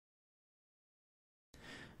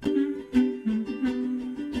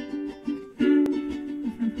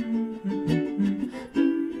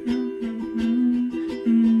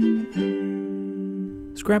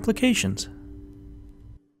Scrapplications.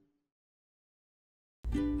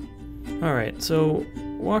 Alright, so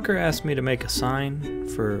Walker asked me to make a sign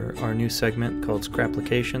for our new segment called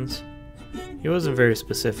Scrapplications. He wasn't very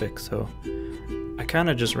specific, so I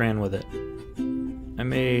kinda just ran with it. I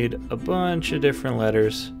made a bunch of different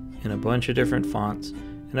letters in a bunch of different fonts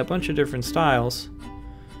and a bunch of different styles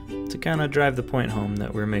to kinda drive the point home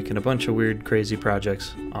that we're making a bunch of weird, crazy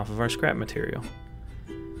projects off of our scrap material.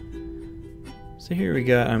 So here we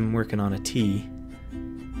got, I'm working on a T,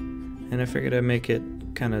 and I figured I'd make it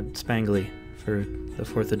kind of spangly for the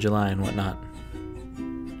 4th of July and whatnot.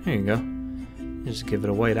 There you go. Just give it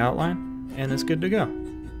a white outline, and it's good to go.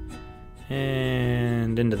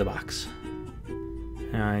 And into the box.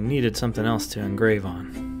 Now I needed something else to engrave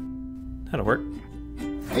on. That'll work.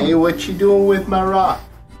 Hey, what you doing with my rock?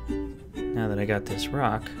 Now that I got this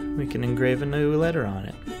rock, we can engrave a new letter on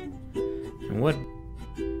it. And what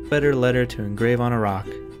better letter to engrave on a rock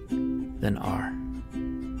than R?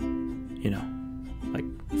 You know, like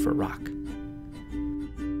for rock.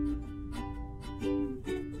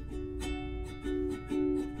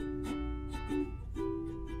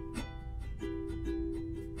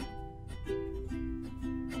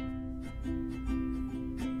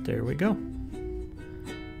 There we go.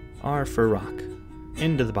 R for rock.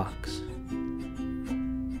 Into the box.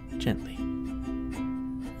 Gently.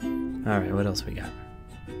 Alright, what else we got?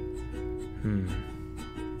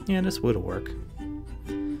 Yeah, this would work.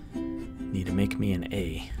 Need to make me an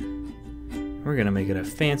A. We're gonna make it a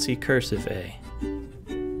fancy cursive A.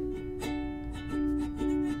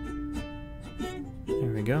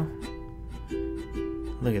 There we go.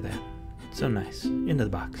 Look at that. So nice. Into the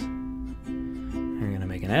box. We're gonna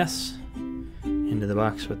make an S. Into the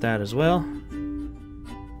box with that as well.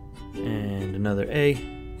 And another A.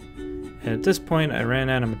 And at this point I ran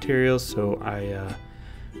out of materials, so I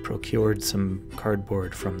procured some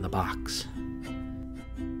cardboard from the box.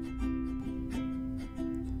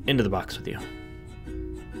 Into the box with you.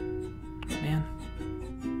 Man.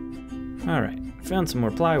 Alright, found some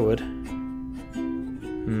more plywood.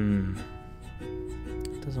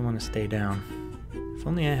 Doesn't want to stay down. If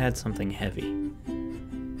only I had something heavy.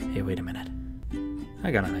 Hey, wait a minute.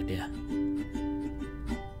 I got an idea.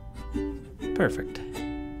 Perfect.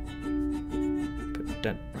 Put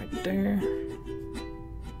that right there.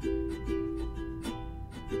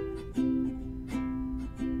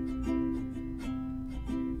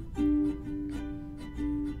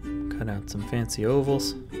 Cut out some fancy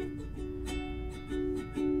ovals.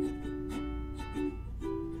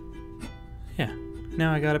 Yeah,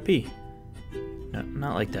 now I got a P. No,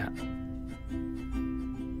 not like that.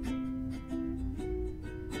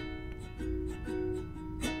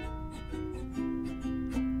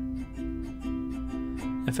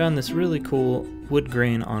 I found this really cool wood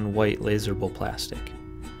grain on white laserable plastic.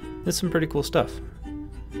 It's some pretty cool stuff.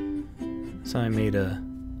 So I made a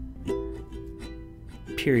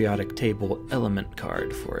periodic table element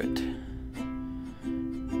card for it.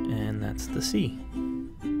 And that's the C.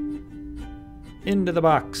 Into the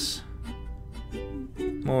box.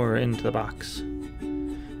 More into the box.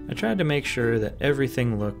 I tried to make sure that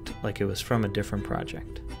everything looked like it was from a different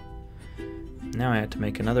project. Now I had to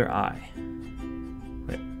make another I.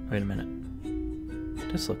 Wait a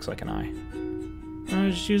minute. This looks like an I. I'll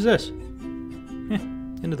just use this.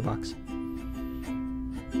 Into the box.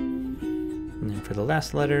 And then for the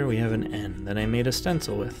last letter, we have an N that I made a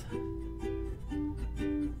stencil with.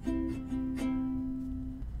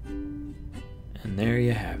 And there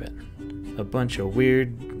you have it. A bunch of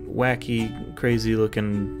weird, wacky, crazy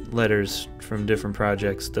looking letters from different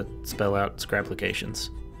projects that spell out Scrapplications.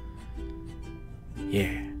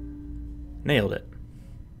 Yeah. Nailed it.